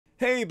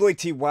Hey, Blake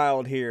T.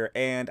 Wild here,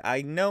 and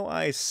I know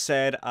I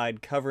said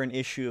I'd cover an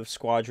issue of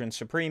Squadron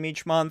Supreme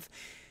each month,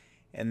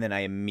 and then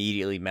I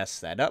immediately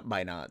messed that up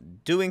by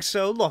not doing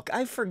so. Look,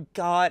 I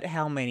forgot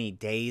how many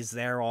days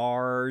there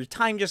are.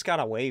 Time just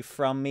got away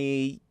from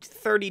me.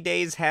 30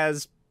 days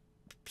has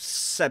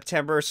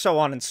September, so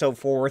on and so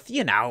forth,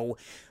 you know.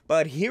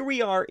 But here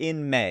we are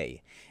in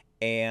May,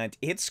 and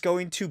it's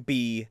going to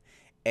be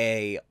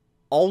a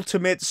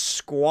Ultimate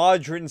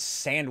Squadron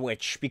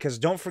sandwich, because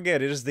don't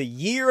forget, it is the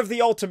year of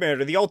the Ultimate,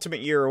 or the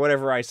Ultimate year, or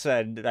whatever I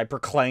said, I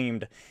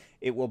proclaimed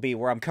it will be,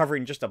 where I'm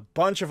covering just a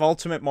bunch of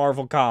Ultimate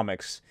Marvel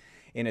comics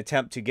in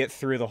attempt to get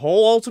through the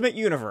whole Ultimate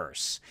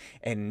universe.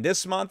 And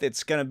this month,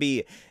 it's gonna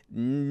be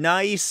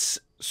nice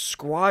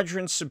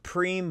Squadron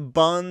Supreme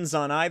buns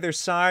on either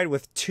side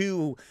with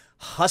two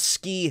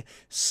husky,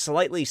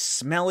 slightly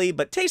smelly,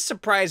 but taste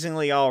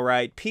surprisingly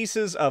alright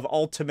pieces of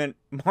Ultimate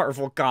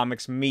Marvel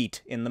Comics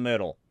meat in the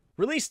middle.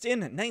 Released in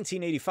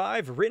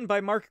 1985, written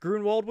by Mark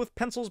Gruenwald with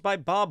pencils by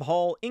Bob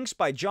Hall, inks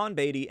by John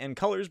Beatty, and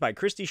colors by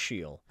Christy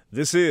Scheel.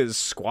 This is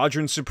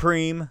Squadron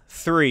Supreme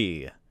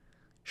 3: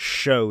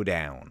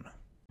 Showdown.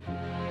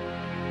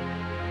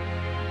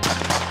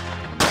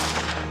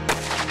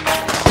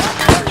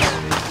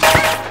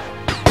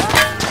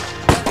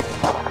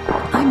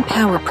 I'm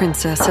Power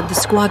Princess of the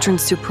Squadron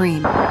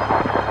Supreme.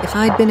 If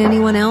I'd been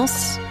anyone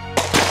else,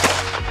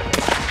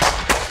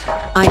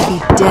 I'd be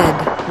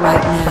dead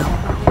right now.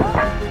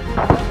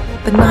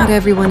 But not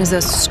everyone is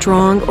as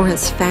strong or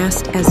as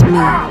fast as me.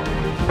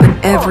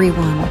 But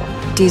everyone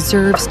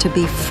deserves to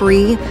be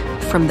free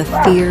from the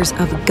fears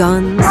of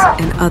guns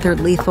and other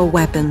lethal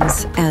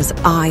weapons as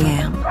I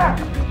am.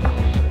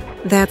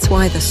 That's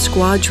why the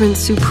Squadron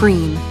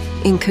Supreme,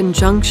 in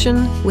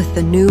conjunction with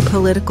the new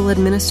political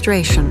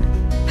administration,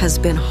 has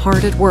been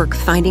hard at work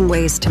finding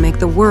ways to make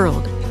the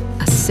world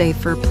a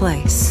safer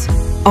place.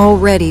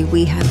 Already,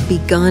 we have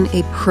begun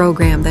a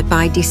program that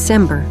by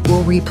December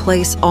will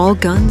replace all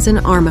guns and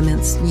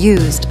armaments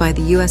used by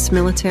the U.S.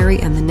 military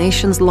and the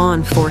nation's law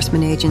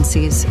enforcement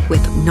agencies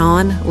with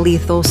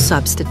non-lethal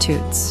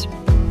substitutes.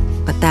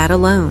 But that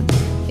alone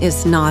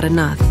is not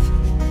enough.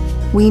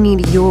 We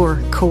need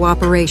your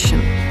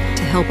cooperation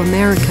to help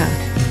America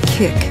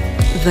kick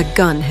the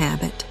gun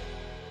habit.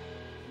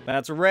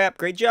 That's a wrap.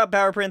 Great job,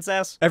 Power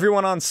Princess.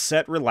 Everyone on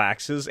set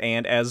relaxes,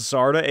 and as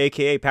Zarda,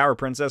 aka Power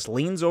Princess,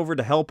 leans over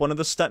to help one of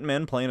the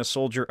stuntmen playing a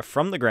soldier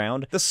from the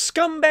ground, the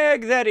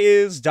scumbag that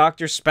is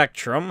Dr.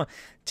 Spectrum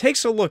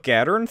takes a look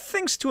at her and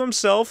thinks to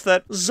himself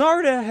that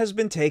Zarda has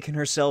been taking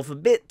herself a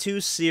bit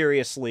too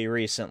seriously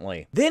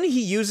recently. Then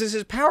he uses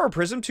his power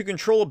prism to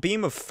control a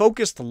beam of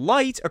focused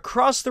light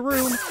across the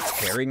room,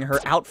 tearing her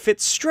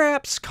outfit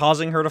straps,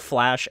 causing her to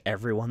flash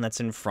everyone that's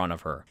in front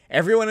of her.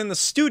 Everyone in the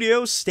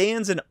studio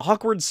stands in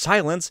awkward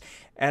silence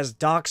as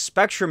Doc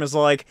Spectrum is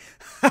like,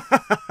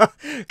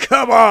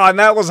 "Come on,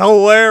 that was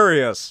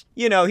hilarious."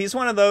 You know, he's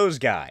one of those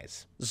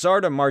guys.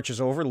 Zarda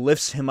marches over,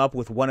 lifts him up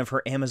with one of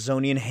her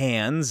Amazonian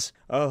hands.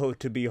 Oh,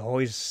 to be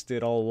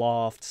hoisted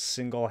aloft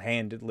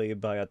single-handedly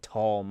by a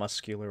tall,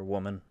 muscular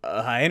woman.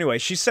 Anyway,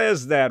 she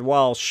says that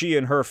while she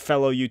and her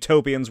fellow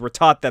utopians were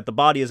taught that the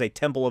body is a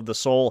temple of the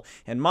soul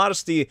and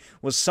modesty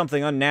was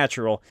something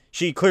unnatural,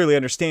 she clearly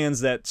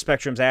understands that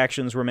Spectrum's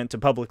actions were meant to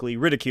publicly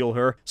ridicule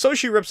her, so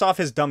she rips off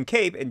his dumb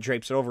cape and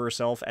drapes it over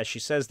herself as she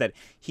says that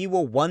he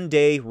will one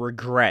day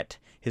regret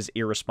his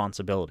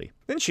irresponsibility.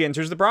 Then she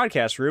enters the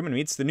broadcast room and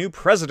meets the new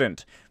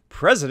president,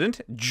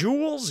 President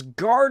Jules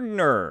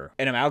Gardner,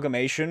 an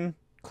amalgamation,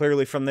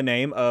 clearly from the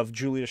name, of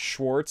Julius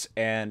Schwartz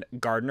and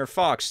Gardner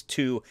Fox,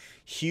 two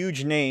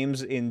huge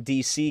names in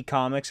DC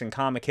comics and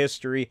comic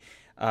history,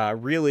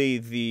 really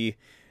the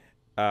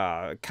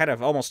kind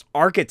of almost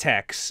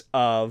architects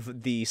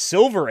of the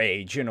Silver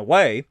Age in a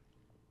way.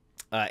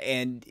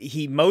 And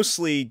he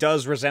mostly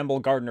does resemble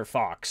Gardner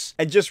Fox,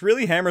 and just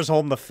really hammers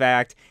home the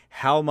fact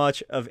how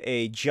much of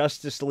a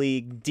Justice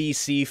League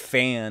DC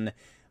fan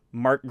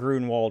Mark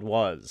Gruenwald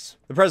was.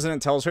 The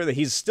president tells her that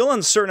he's still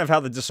uncertain of how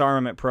the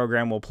disarmament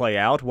program will play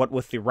out, what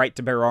with the right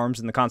to bear arms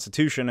in the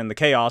Constitution and the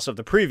chaos of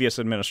the previous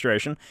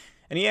administration,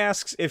 and he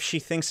asks if she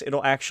thinks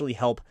it'll actually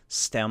help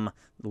stem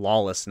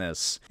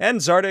lawlessness. And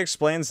Zarda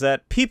explains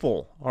that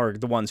people are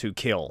the ones who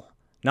kill,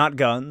 not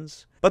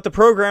guns. But the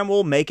program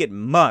will make it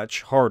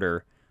much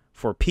harder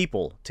for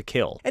people to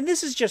kill. And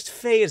this is just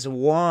phase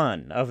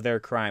 1 of their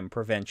crime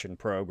prevention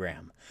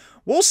program.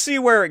 We'll see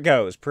where it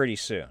goes pretty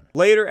soon.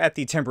 Later, at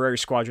the temporary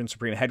Squadron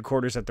Supreme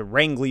headquarters at the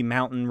Wrangley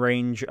mountain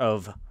range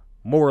of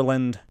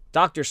Moorland,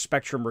 Dr.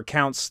 Spectrum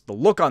recounts the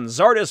look on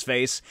Zarda's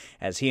face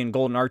as he and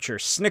Golden Archer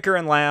snicker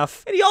and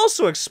laugh, and he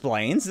also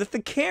explains that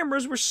the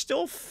cameras were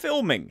still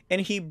filming,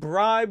 and he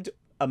bribed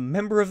a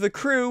member of the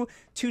crew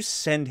to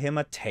send him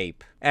a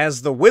tape.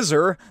 As the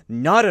Wizard,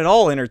 not at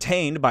all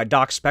entertained by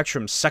Doc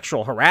Spectrum's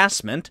sexual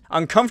harassment,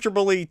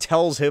 uncomfortably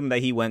tells him that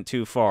he went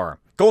too far.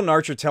 Golden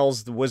Archer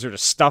tells the Wizard to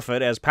stuff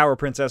it as Power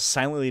Princess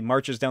silently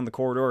marches down the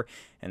corridor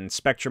and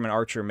Spectrum and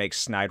Archer make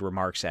snide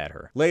remarks at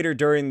her. Later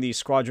during the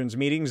Squadron's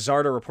meeting,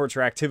 Zarda reports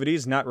her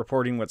activities, not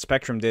reporting what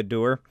Spectrum did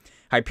to her.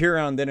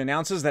 Hyperion then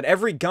announces that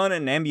every gun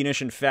and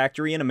ammunition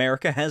factory in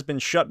America has been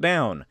shut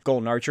down.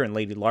 Golden Archer and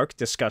Lady Lark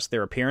discuss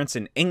their appearance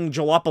in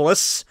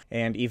Angelopolis,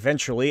 and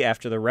eventually,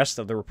 after the rest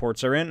of the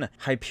reports are in,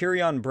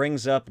 Hyperion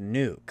brings up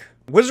Nuke.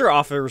 Whizzer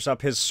offers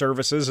up his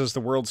services as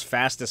the world's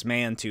fastest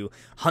man to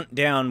hunt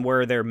down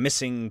where their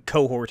missing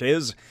cohort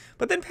is,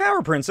 but then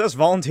Power Princess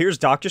volunteers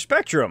Dr.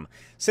 Spectrum.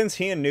 Since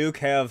he and Nuke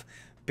have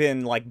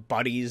been like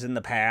buddies in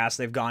the past,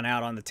 they've gone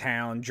out on the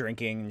town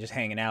drinking and just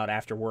hanging out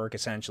after work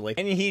essentially,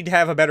 and he'd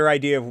have a better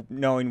idea of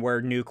knowing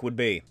where Nuke would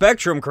be.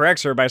 Spectrum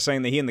corrects her by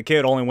saying that he and the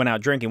kid only went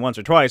out drinking once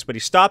or twice, but he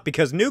stopped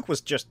because Nuke was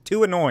just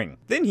too annoying.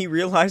 Then he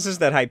realizes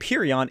that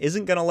Hyperion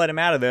isn't gonna let him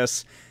out of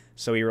this,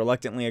 so he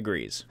reluctantly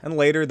agrees. And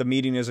later, the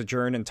meeting is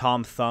adjourned and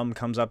Tom Thumb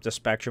comes up to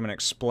Spectrum and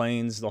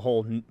explains the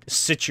whole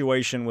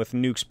situation with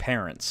Nuke's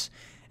parents,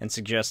 and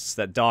suggests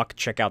that Doc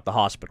check out the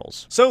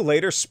hospitals. So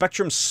later,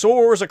 Spectrum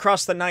soars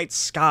across the night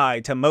sky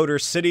to Motor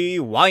City,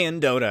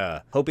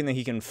 Wyandotte, hoping that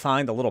he can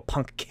find the little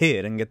punk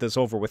kid and get this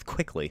over with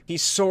quickly. He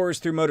soars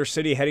through Motor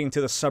City, heading to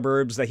the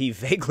suburbs that he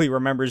vaguely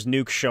remembers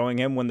Nuke showing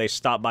him when they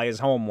stopped by his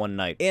home one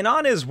night. And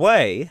on his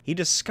way, he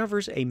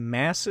discovers a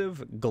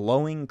massive,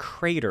 glowing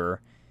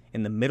crater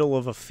in the middle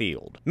of a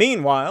field.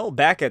 Meanwhile,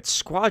 back at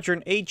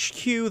Squadron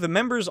HQ, the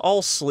members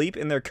all sleep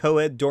in their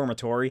co-ed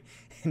dormitory,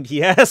 and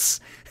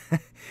yes,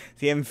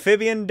 the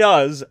amphibian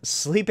does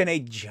sleep in a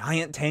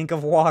giant tank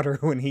of water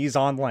when he's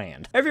on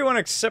land. Everyone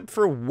except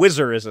for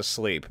Whizzer is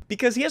asleep,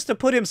 because he has to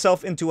put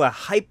himself into a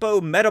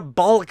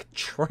hypo-metabolic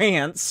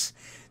trance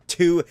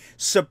to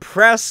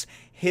suppress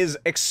his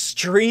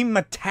extreme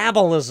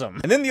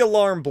metabolism. And then the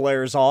alarm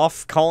blares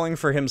off, calling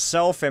for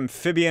himself,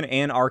 Amphibian,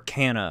 and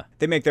Arcana.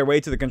 They make their way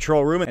to the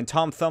control room, and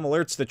Tom Thumb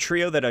alerts the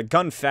trio that a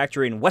gun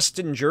factory in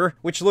Westinger,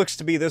 which looks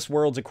to be this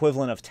world's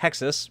equivalent of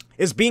Texas,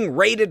 is being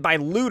raided by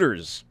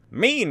looters.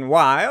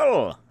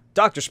 Meanwhile,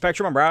 Dr.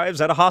 Spectrum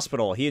arrives at a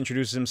hospital. He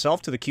introduces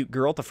himself to the cute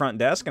girl at the front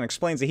desk and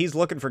explains that he's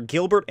looking for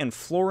Gilbert and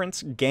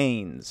Florence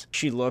Gaines.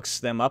 She looks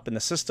them up in the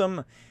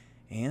system,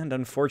 and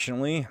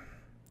unfortunately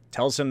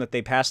tells him that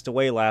they passed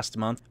away last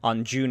month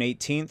on June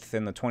 18th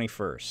and the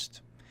 21st.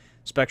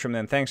 Spectrum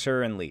then thanks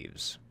her and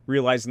leaves.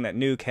 Realizing that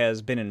Nuke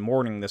has been in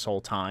mourning this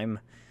whole time,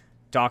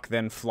 Doc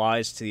then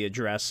flies to the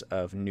address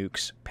of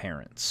Nuke's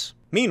parents.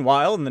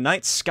 Meanwhile, in the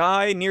night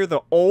sky near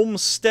the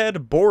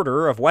Olmsted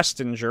border of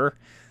Westinger,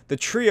 the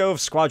trio of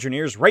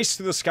Squadroneers race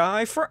through the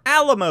sky for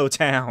Alamo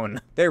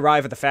Town. They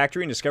arrive at the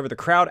factory and discover the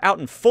crowd out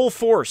in full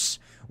force.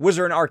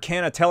 Whizzer and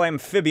Arcana tell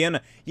Amphibian,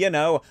 you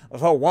know,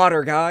 the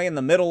water guy in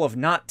the middle of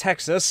not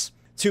Texas,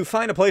 to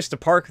find a place to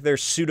park their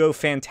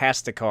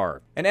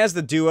pseudo-fantasticar. And as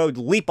the duo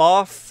leap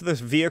off the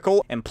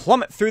vehicle and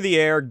plummet through the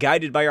air,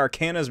 guided by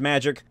Arcana's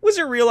magic,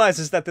 Whizzer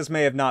realizes that this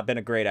may have not been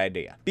a great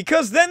idea.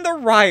 Because then the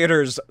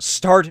rioters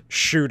start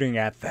shooting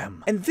at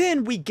them. And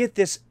then we get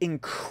this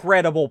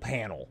incredible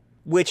panel,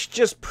 which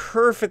just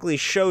perfectly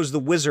shows the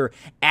Whizzer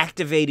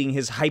activating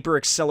his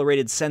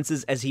hyper-accelerated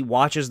senses as he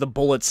watches the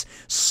bullets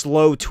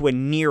slow to a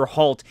near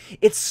halt.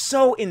 It's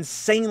so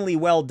insanely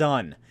well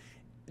done.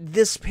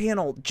 This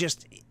panel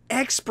just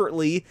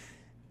expertly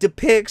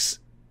depicts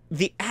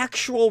the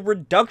actual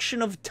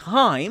reduction of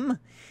time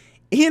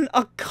in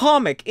a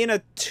comic, in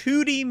a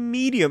 2D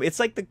medium. It's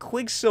like the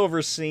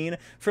Quicksilver scene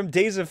from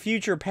Days of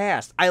Future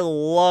Past. I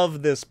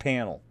love this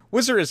panel.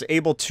 Whizzer is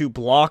able to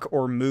block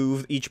or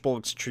move each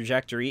bullet's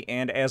trajectory,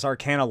 and as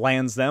Arcana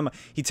lands them,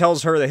 he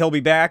tells her that he'll be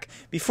back,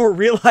 before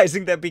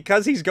realizing that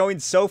because he's going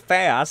so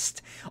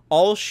fast,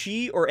 all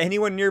she or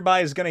anyone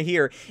nearby is going to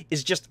hear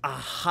is just a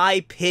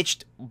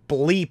high-pitched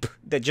bleep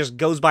that just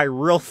goes by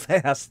real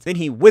fast. Then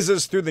he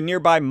whizzes through the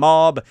nearby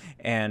mob,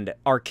 and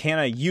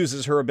Arcana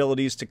uses her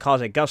abilities to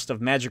cause a gust of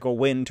magical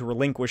wind to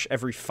relinquish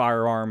every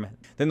firearm.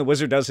 Then the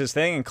Whizzer does his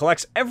thing and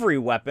collects every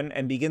weapon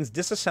and begins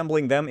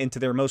disassembling them into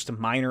their most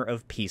minor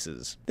of pieces.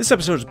 This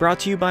episode is brought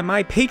to you by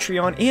my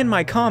Patreon and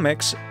my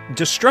comics,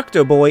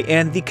 Destructo Boy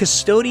and the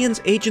Custodians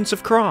Agents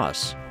of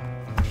Cross.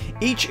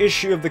 Each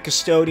issue of the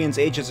Custodians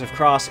Agents of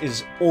Cross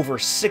is over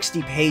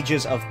 60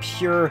 pages of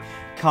pure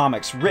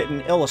comics, written,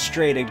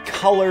 illustrated,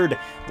 colored,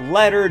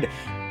 lettered,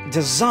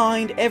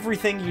 designed.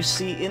 Everything you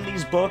see in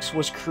these books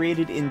was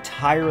created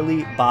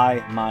entirely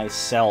by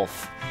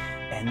myself.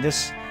 And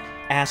this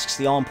asks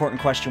the all-important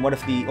question, what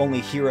if the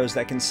only heroes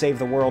that can save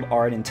the world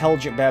are an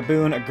intelligent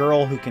baboon, a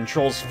girl who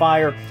controls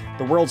fire,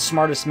 the world's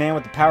smartest man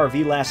with the power of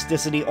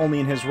elasticity only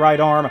in his right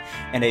arm,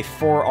 and a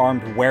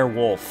four-armed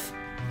werewolf?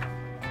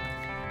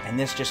 And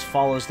this just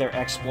follows their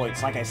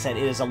exploits. Like I said,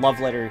 it is a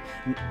love letter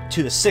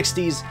to the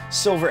 60s,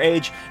 Silver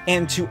Age,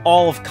 and to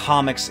all of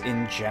comics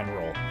in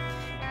general.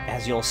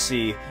 As you'll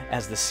see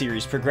as the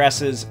series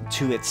progresses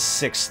to its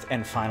 6th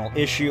and final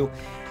issue.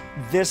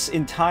 This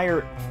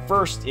entire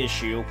first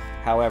issue,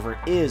 however,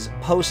 is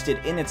posted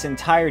in its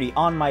entirety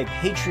on my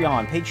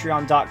Patreon,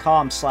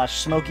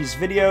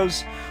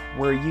 patreon.com/Smokey'sVideos,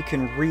 where you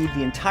can read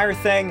the entire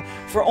thing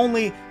for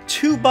only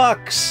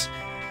 $2.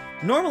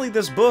 Normally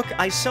this book,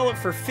 I sell it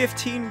for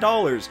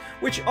 $15,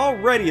 which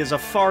already is a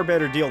far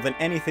better deal than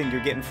anything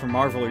you're getting from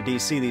Marvel or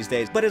DC these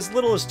days. But as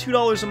little as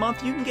 $2 a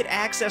month, you can get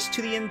access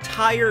to the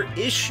entire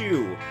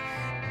issue.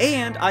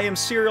 And I am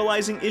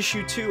serializing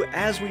issue 2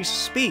 as we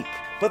speak.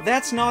 But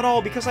that's not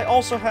all, because I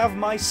also have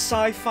my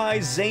sci-fi,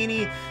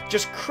 zany,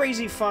 just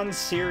crazy fun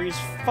series,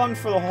 fun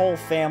for the whole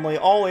family,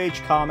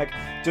 all-age comic,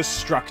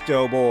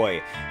 Destructo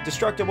Boy.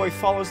 Destructo Boy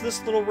follows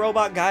this little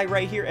robot guy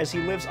right here as he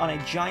lives on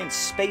a giant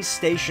space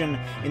station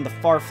in the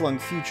far-flung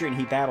future, and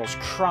he battles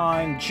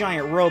crime,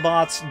 giant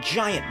robots,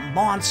 giant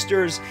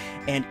monsters,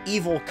 and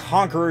evil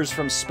conquerors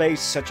from space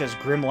such as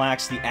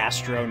Grimlax the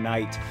Astro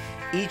Knight.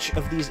 Each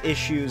of these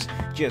issues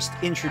just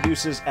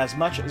introduces as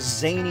much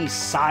zany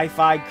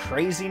sci-fi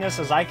craziness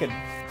as I could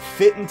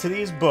fit into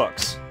these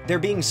books. They're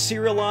being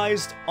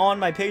serialized on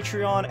my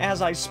Patreon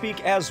as I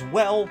speak as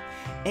well,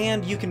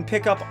 and you can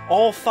pick up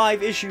all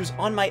 5 issues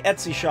on my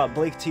Etsy shop,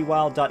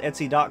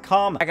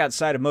 blaketwild.etsy.com. Back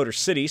outside of Motor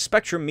City,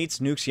 Spectrum meets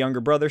Nuke's younger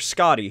brother,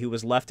 Scotty, who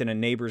was left in a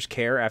neighbor's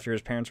care after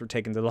his parents were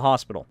taken to the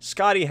hospital.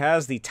 Scotty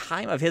has the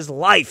time of his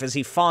life as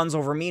he fawns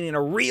over meeting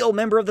a real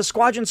member of the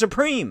Squadron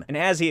Supreme, and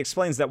as he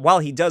explains that while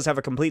he does have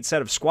a complete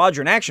set of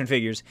Squadron action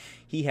figures,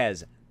 he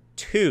has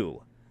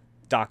 2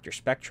 Dr.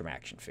 Spectrum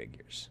action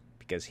figures,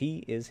 because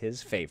he is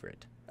his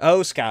favorite.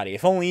 Oh, Scotty,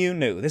 if only you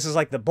knew. This is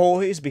like the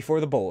boys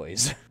before the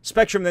boys.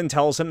 Spectrum then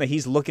tells him that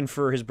he's looking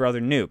for his brother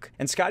Nuke,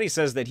 and Scotty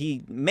says that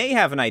he may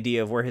have an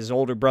idea of where his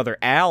older brother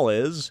Al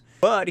is,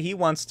 but he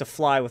wants to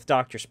fly with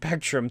Dr.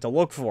 Spectrum to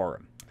look for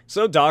him.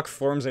 So Doc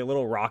forms a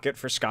little rocket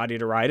for Scotty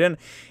to ride in,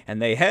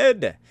 and they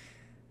head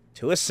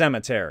to a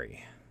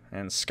cemetery.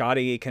 And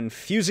Scotty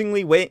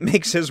confusingly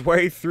makes his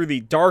way through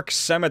the dark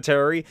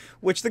cemetery,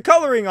 which the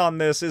coloring on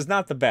this is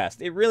not the best.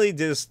 It really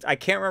just, I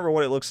can't remember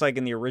what it looks like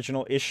in the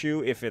original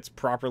issue, if it's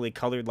properly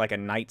colored like a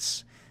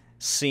night's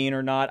scene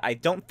or not. I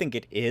don't think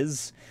it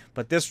is,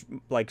 but this,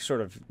 like,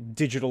 sort of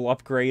digital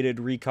upgraded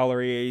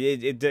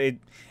recoloring,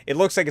 it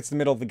looks like it's the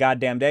middle of the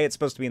goddamn day. It's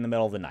supposed to be in the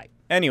middle of the night.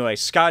 Anyway,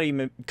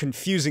 Scotty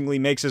confusingly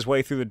makes his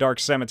way through the dark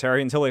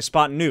cemetery until they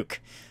spot Nuke,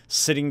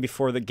 sitting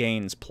before the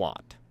Gaines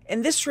plot.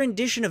 And this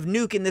rendition of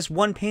Nuke in this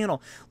one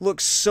panel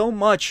looks so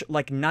much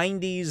like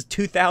 90s,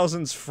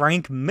 2000s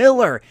Frank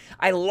Miller.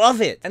 I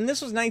love it. And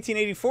this was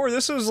 1984.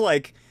 This was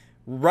like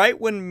right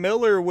when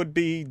Miller would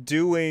be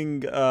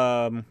doing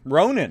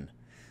Ronin.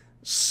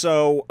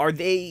 So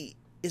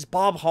is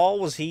Bob Hall,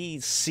 was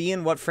he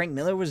seeing what Frank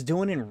Miller was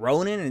doing in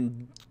Ronin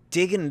and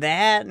digging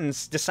that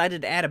and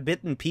decided to add a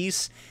bit and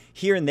piece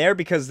here and there?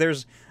 Because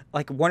there's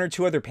like 1 or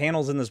 2 other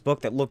panels in this book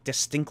that look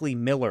distinctly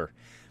Miller.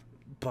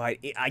 But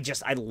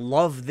I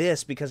love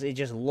this because it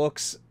just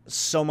looks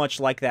so much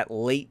like that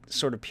late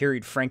sort of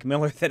period Frank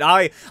Miller that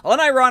I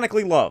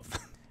unironically love.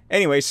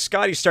 Anyway,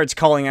 Scotty starts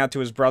calling out to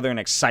his brother in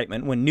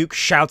excitement when Nuke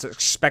shouts at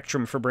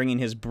Spectrum for bringing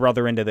his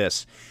brother into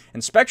this.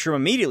 And Spectrum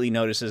immediately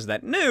notices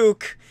that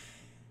Nuke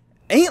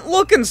ain't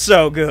looking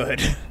so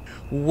good.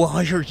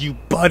 Why are you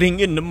butting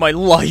into my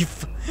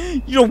life?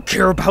 You don't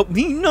care about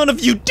me, none of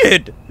you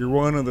did! You're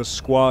one of the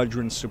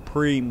Squadron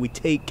Supreme, we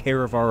take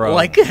care of our own.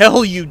 Like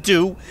hell you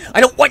do! I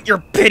don't want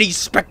your pity,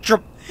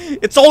 Spectrum!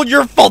 It's all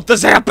your fault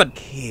this happened!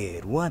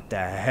 Kid, what the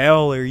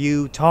hell are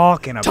you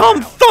talking about?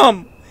 Tom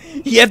Thumb!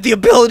 He had the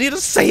ability to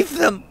save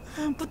them,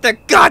 but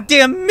that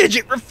goddamn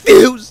midget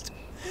refused!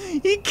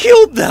 He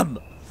killed them!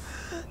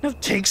 Now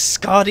take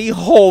Scotty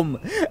home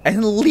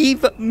and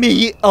leave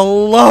me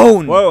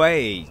alone! Whoa,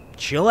 hey,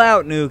 chill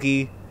out,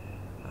 Nukie.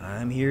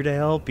 I'm here to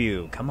help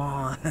you. Come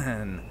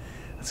on.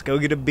 Let's go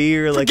get a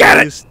beer like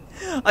Forget it!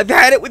 I've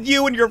had it with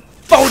you and your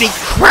phony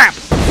crap!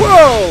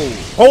 Whoa!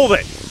 Hold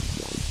it!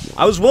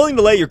 I was willing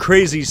to let your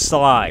crazy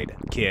slide,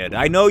 kid.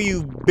 I know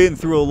you've been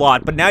through a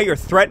lot, but now you're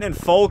threatening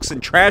folks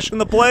and trashing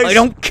the place? I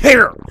don't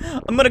care!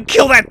 I'm gonna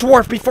kill that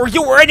dwarf before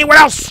you or anyone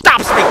else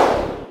stops me!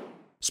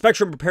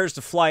 Spectrum prepares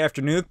to fly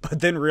after Nuke, but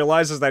then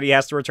realizes that he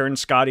has to return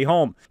Scotty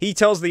home. He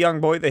tells the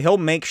young boy that he'll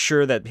make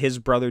sure that his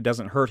brother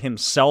doesn't hurt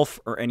himself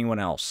or anyone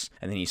else,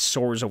 and then he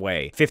soars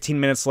away. 15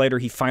 minutes later,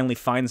 he finally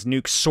finds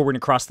Nuke soaring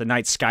across the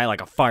night sky like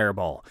a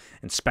fireball,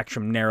 and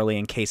Spectrum narrowly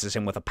encases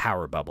him with a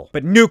power bubble.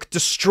 But Nuke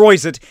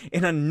destroys it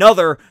in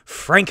another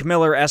Frank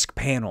Miller-esque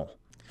panel.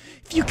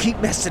 If you keep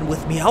messing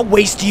with me, I'll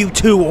waste you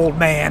too, old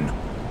man.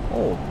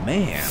 Old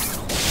man?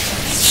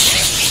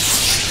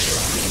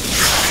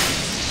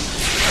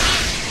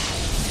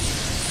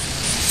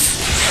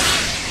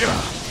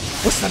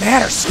 What's the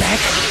matter, Smack?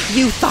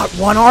 You thought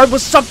one arm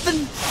was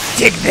something?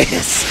 Dig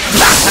this!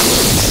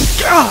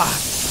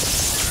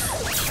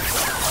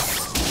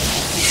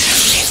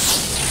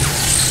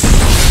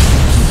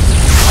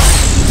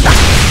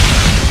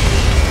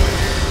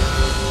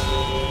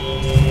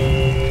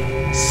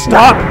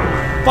 Stop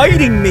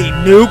fighting me,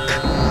 Nuke!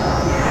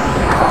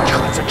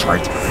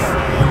 Concentrate!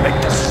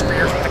 Make the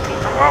spear stick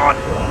go on!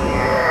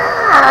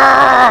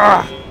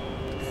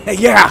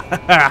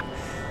 Yeah!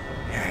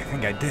 Yeah, I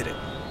think I did it.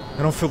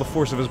 I don't feel the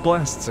force of his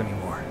blasts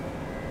anymore.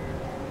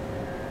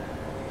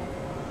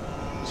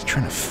 He's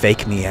trying to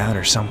fake me out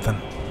or something.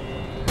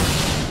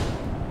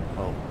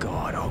 Oh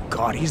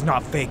god, he's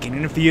not faking,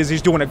 and if he is,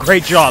 he's doing a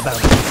great job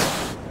at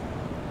it.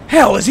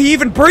 Hell, is he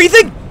even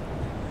breathing?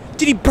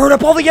 Did he burn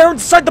up all the air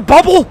inside the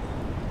bubble?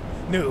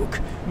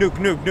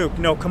 Nuke,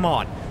 no, come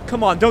on.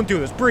 Come on, don't do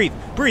this. Breathe.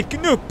 Breathe.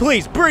 Nuke,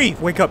 please, breathe.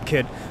 Wake up,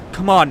 kid.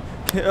 Come on.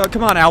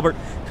 Come on, Albert.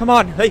 Come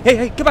on.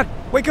 Hey, come on.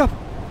 Wake up.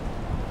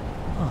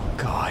 Oh,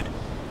 God.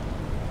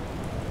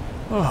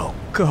 Oh,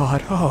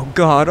 God. Oh,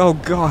 God. Oh,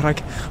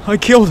 God. I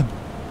killed him.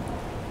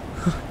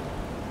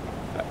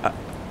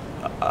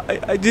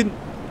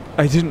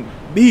 I didn't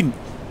mean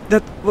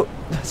that. Well,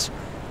 that's.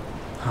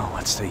 Oh,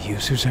 what's the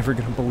use? Who's ever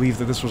gonna believe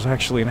that this was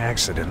actually an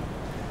accident?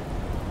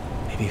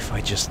 Maybe if I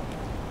just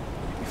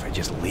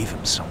leave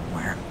him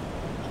somewhere.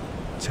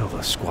 Tell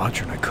the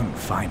squadron I couldn't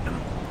find him.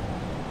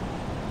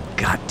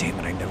 God damn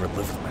it, I never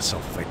live with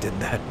myself if I did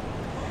that.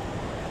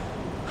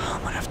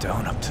 I'm gonna have to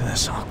own up to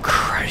this. Oh,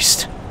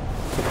 Christ.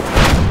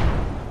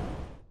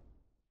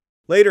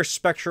 Later,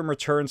 Spectrum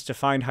returns to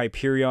find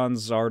Hyperion,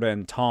 Zarda,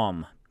 and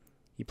Tom.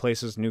 He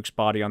places Nuke's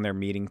body on their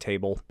meeting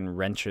table and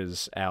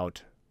wrenches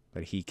out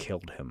that he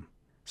killed him.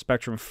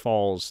 Spectrum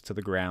falls to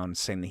the ground,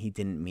 saying that he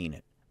didn't mean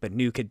it. But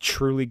Nuke had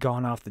truly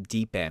gone off the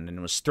deep end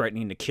and was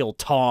threatening to kill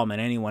Tom and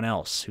anyone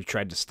else who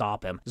tried to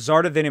stop him.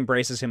 Zarda then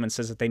embraces him and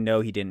says that they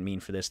know he didn't mean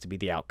for this to be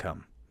the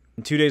outcome.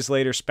 And 2 days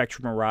later,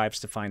 Spectrum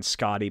arrives to find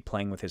Scotty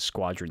playing with his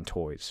Squadron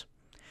toys.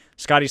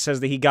 Scotty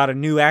says that he got a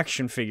new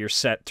action figure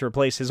set to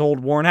replace his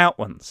old worn-out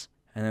ones.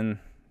 And then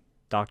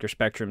Dr.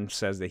 Spectrum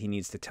says that he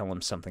needs to tell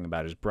him something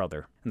about his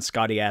brother. And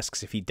Scotty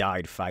asks if he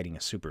died fighting a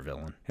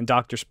supervillain. And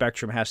Dr.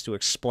 Spectrum has to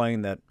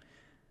explain that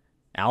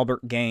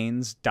Albert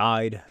Gaines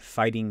died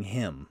fighting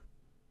him,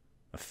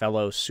 a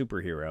fellow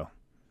superhero,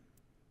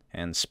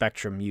 and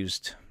Spectrum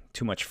used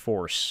too much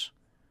force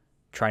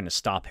trying to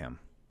stop him.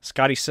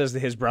 Scotty says that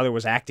his brother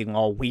was acting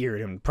all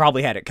weird and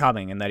probably had it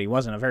coming and that he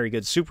wasn't a very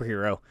good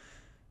superhero,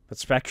 but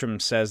Spectrum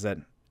says that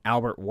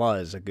Albert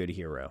was a good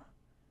hero.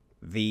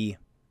 The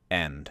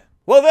end.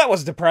 Well, that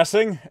was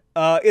depressing.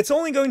 It's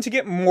only going to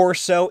get more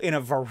so in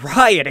a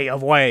variety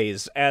of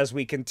ways as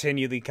we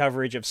continue the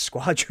coverage of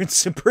Squadron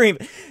Supreme.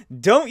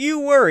 Don't you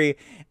worry,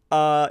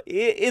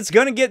 it's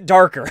gonna get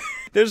darker.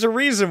 There's a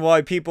reason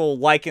why people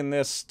liken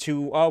this to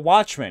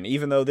Watchmen,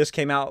 even though this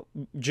came out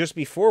just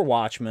before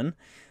Watchmen.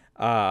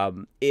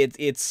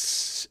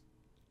 It's...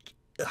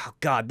 Oh,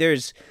 God,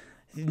 there's...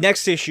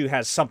 Next issue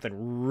has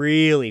something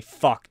really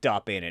fucked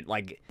up in it,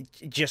 like,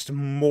 just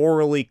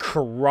morally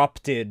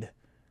corrupted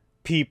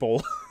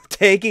people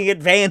taking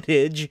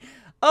advantage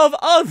of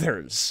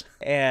others,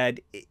 and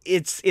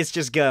it's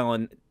just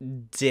going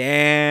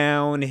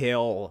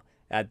downhill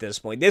at this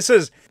point. This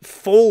is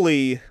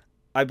fully,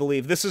 I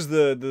believe, this is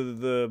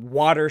the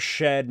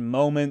watershed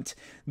moment.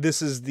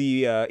 This is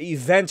the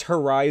event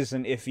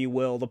horizon, if you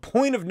will, the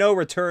point of no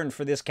return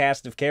for this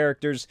cast of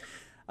characters.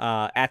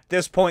 At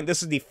this point,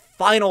 this is the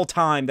final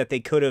time that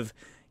they could have,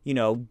 you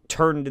know,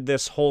 turned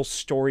this whole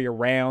story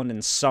around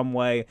in some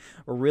way,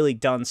 or really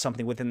done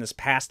something within this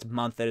past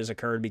month that has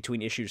occurred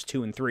between issues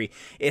 2 and 3.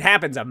 It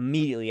happens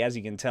immediately, as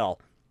you can tell.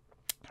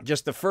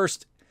 Just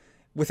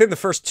within the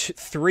first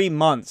 3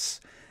 months,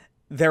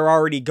 they're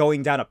already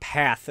going down a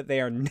path that they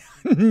are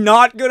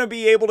not going to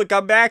be able to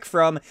come back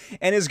from,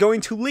 and is going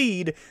to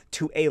lead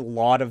to a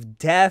lot of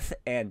death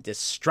and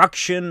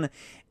destruction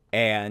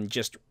and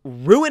just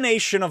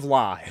ruination of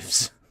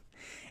lives.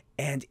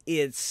 And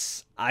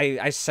it's,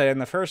 I said in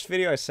the first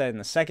video, I said in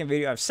the second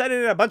video, I've said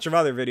it in a bunch of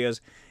other videos,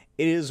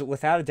 it is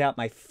without a doubt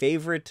my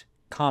favorite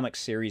comic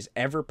series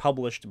ever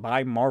published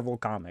by Marvel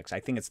Comics. I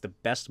think it's the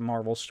best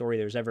Marvel story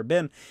there's ever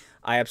been.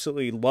 I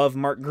absolutely love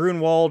Mark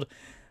Grunwald.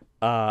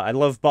 I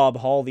love Bob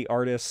Hall, the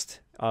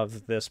artist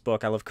of this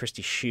book. I love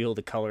Christy Shield,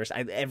 the colors.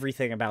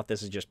 Everything about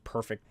this is just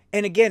perfect.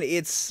 And again,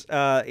 it's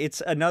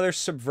another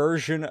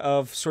subversion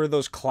of sort of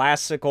those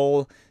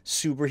classical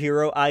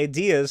superhero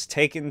ideas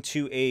taken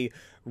to a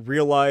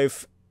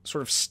real-life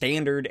sort of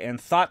standard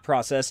and thought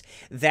process,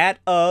 that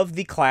of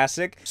the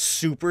classic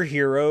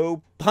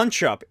superhero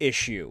punch-up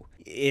issue.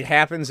 It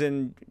happens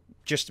in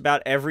just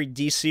about every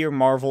DC or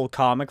Marvel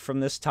comic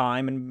from this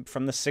time and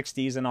from the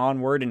 60s and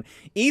onward, and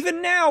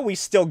even now we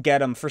still get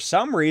them for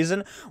some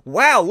reason.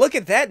 Wow, look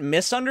at that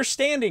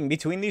misunderstanding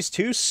between these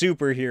two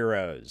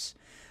superheroes.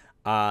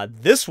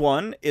 This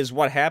one is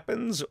what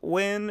happens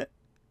when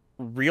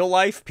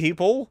real-life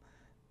people,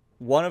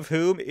 one of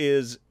whom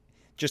is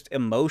just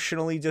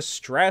emotionally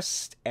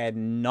distressed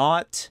and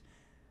not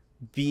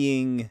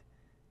being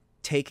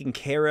taken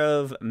care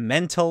of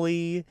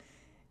mentally,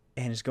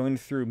 and is going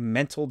through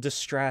mental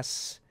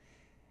distress,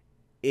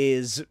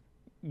 is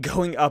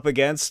going up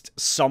against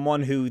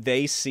someone who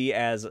they see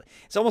as...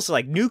 It's almost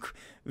like Nuke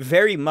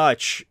very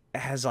much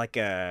has like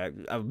a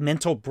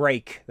mental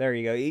break. There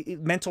you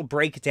go. Mental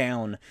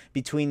breakdown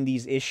between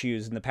these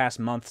issues in the past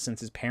month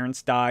since his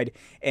parents died,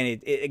 and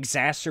it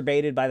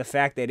exacerbated by the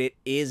fact that it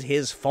is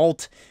his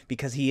fault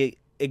because he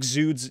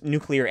exudes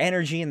nuclear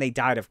energy and they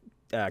died of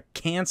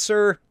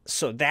cancer.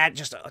 So that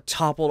just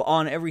toppled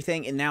on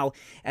everything, and now,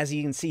 as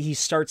you can see, he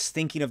starts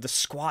thinking of the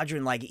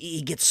Squadron. Like,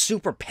 he gets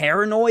super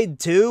paranoid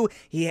too.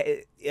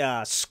 He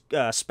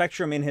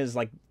Spectrum, in his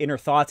like inner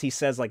thoughts, he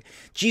says like,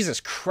 Jesus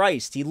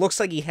Christ, he looks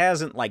like he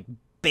hasn't like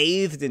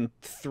bathed in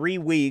 3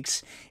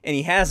 weeks, and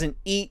he hasn't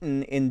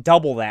eaten in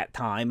double that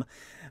time.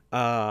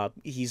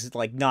 He's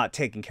like not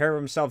taking care of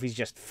himself. He's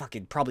just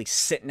fucking probably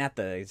sitting at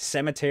the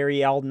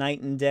cemetery all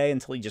night and day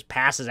until he just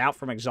passes out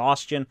from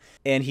exhaustion.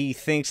 And he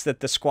thinks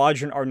that the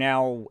Squadron are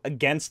now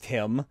against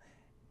him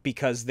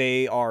because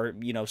they are,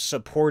 you know,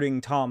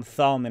 supporting Tom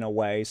Thumb in a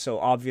way. So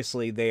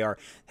obviously they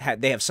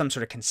have some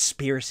sort of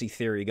conspiracy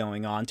theory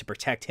going on to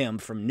protect him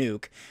from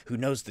Nuke, who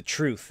knows the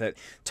truth that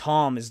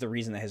Tom is the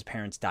reason that his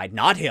parents died,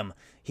 not him.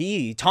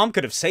 Tom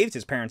could have saved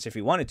his parents if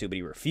he wanted to, but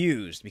he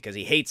refused because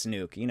he hates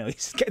Nuke. You know,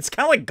 it's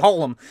kind of like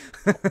Gollum,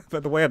 by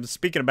the way I'm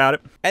speaking about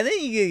it. And then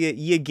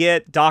you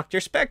get Dr.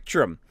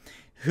 Spectrum,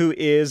 who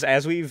is,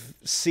 as we've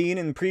seen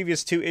in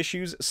previous 2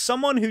 issues,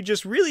 someone who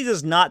just really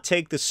does not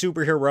take the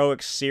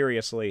superheroics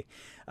seriously.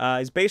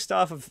 He's based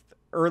off of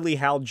early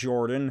Hal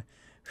Jordan,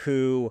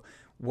 who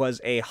was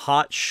a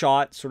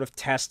hot-shot sort of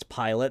test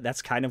pilot.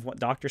 That's kind of what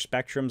Dr.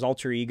 Spectrum's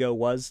alter ego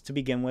was to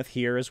begin with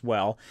here as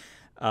well.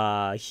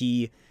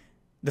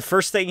 The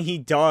first thing he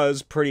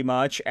does, pretty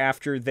much,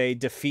 after they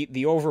defeat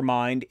the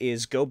Overmind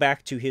is go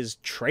back to his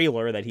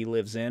trailer that he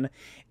lives in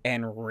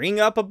and ring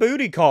up a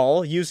booty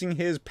call using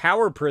his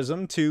power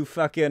prism to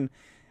fucking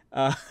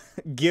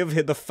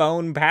give the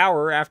phone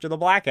power after the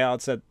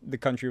blackouts that the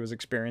country was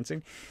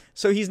experiencing.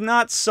 So he's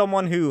not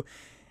someone who,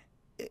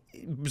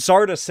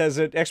 Zarda says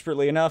it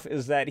expertly enough,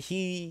 is that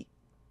he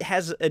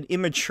has an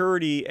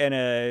immaturity and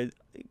a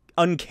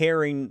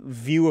uncaring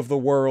view of the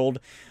world,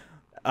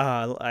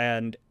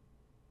 and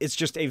it's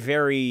just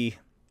he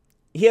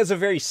has a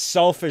very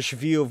selfish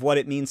view of what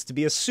it means to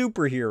be a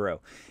superhero.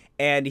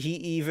 And he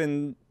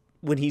even,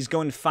 when he's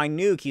going to find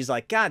Nuke, he's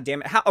like, God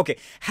damn it, how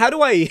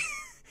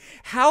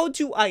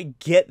do I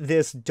get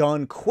this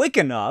done quick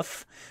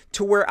enough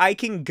to where I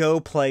can go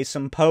play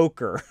some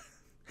poker?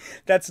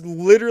 That's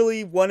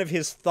literally one of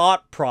his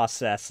thought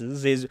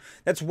processes,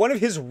 that's one of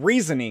his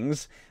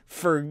reasonings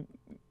for,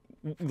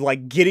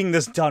 like, getting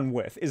this done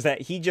with, is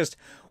that he just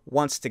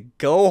wants to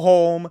go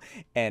home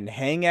and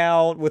hang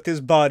out with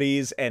his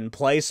buddies and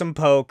play some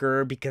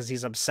poker because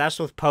he's obsessed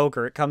with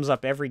poker. It comes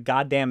up every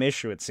goddamn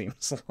issue, it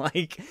seems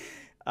like.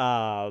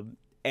 And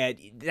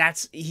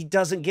he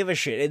doesn't give a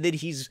shit. And then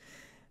he's,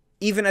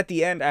 even at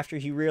the end, after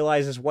he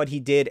realizes what he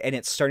did and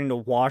it's starting to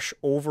wash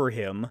over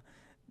him,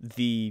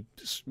 the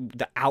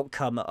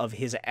outcome of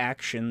his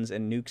actions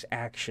and Nuke's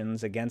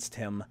actions against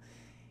him,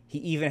 he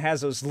even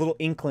has those little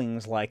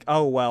inklings like,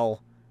 oh,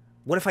 well,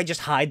 what if I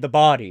just hide the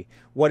body?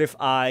 What if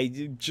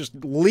I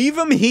just leave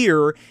him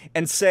here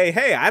and say,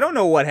 hey, I don't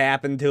know what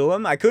happened to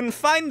him. I couldn't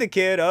find the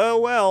kid. Oh,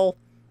 well.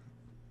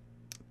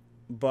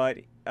 But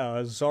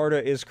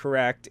Zarda is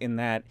correct in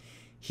that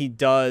he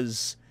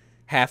does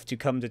have to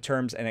come to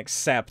terms and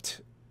accept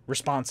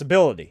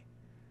responsibility.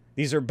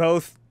 These are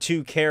both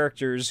 2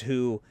 characters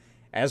who,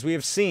 as we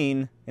have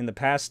seen in the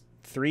past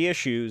 3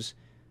 issues,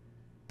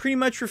 pretty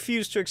much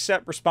refuse to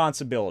accept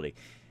responsibility.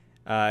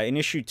 In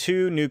issue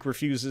 2, Nuke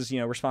refuses,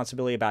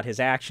 responsibility about his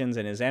actions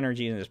and his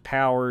energy and his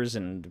powers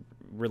and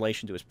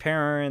relation to his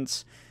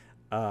parents.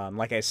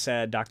 Like I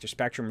said, Dr.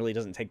 Spectrum really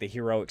doesn't take the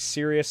heroics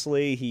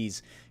seriously.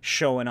 He's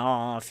showing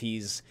off.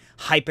 He's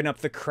hyping up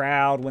the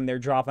crowd when they're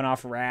dropping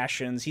off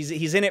rations.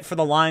 He's in it for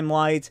the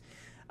limelight.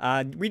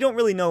 We don't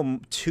really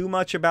know too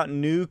much about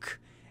Nuke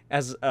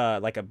as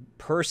like a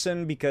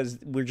person because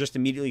we're just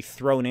immediately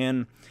thrown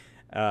in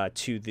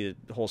to the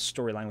whole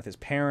storyline with his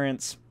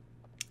parents.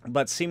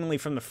 But seemingly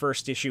from the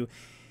first issue,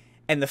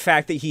 and the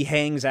fact that he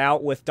hangs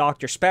out with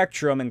Dr.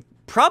 Spectrum and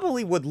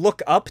probably would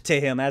look up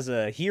to him as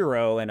a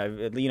hero and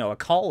a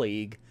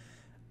colleague,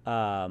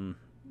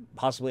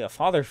 possibly a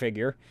father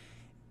figure,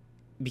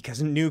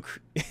 because Nuke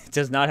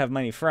does not have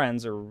many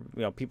friends or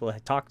people to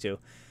talk to.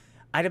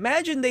 I'd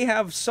imagine they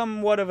have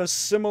somewhat of a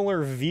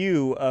similar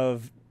view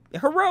of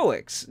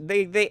heroics.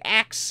 They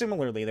act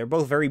similarly. They're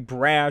both very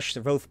brash.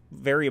 They're both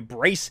very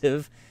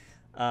abrasive.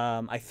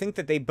 I think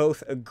that they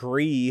both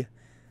agree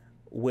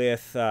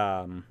with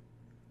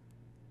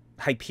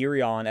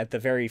Hyperion at the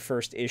very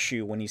first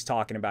issue when he's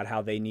talking about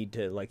how they need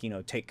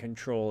to, take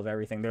control of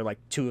everything. They're like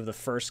 2 of the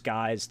first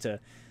guys to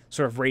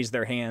sort of raise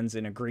their hands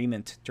in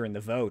agreement during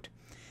the vote.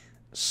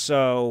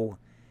 So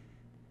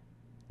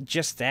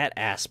just that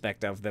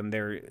aspect of them,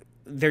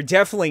 they're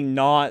definitely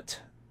not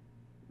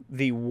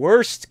the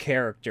worst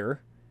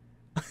character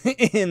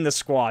in the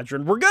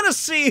Squadron. We're gonna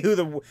see who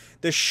the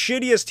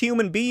shittiest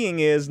human being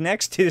is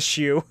next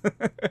issue.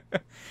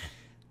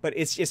 But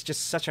it's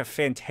just such a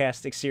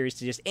fantastic series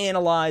to just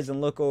analyze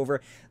and look over.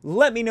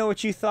 Let me know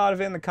what you thought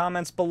of it in the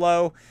comments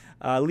below.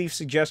 Leave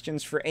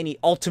suggestions for any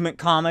Ultimate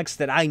comics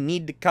that I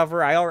need to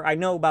cover. I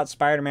know about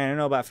Spider-Man. I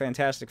know about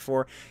Fantastic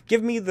Four.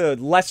 Give me the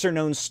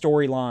lesser-known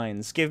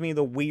storylines. Give me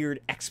the weird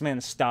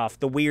X-Men stuff.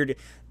 The weird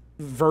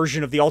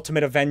version of the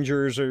Ultimate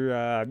Avengers,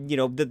 or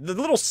the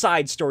little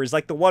side stories,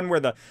 like the one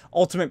where the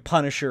Ultimate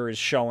Punisher is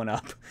showing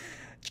up.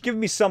 Just give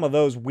me some of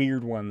those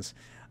weird ones.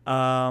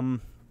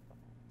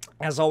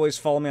 As always,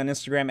 follow me on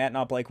Instagram at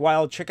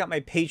NotBlakeWild. Check out my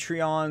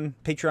Patreon,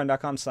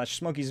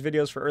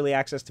 patreon.com/Smokey'sVideos for early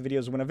access to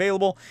videos when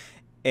available.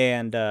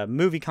 and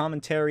movie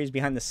commentaries,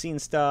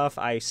 behind-the-scenes stuff.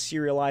 I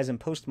serialize and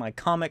post my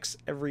comics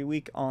every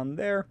week on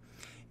there.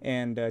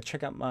 And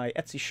check out my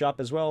Etsy shop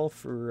as well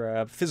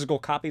for physical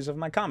copies of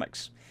my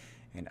comics.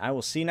 And I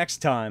will see you next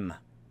time.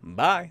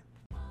 Bye!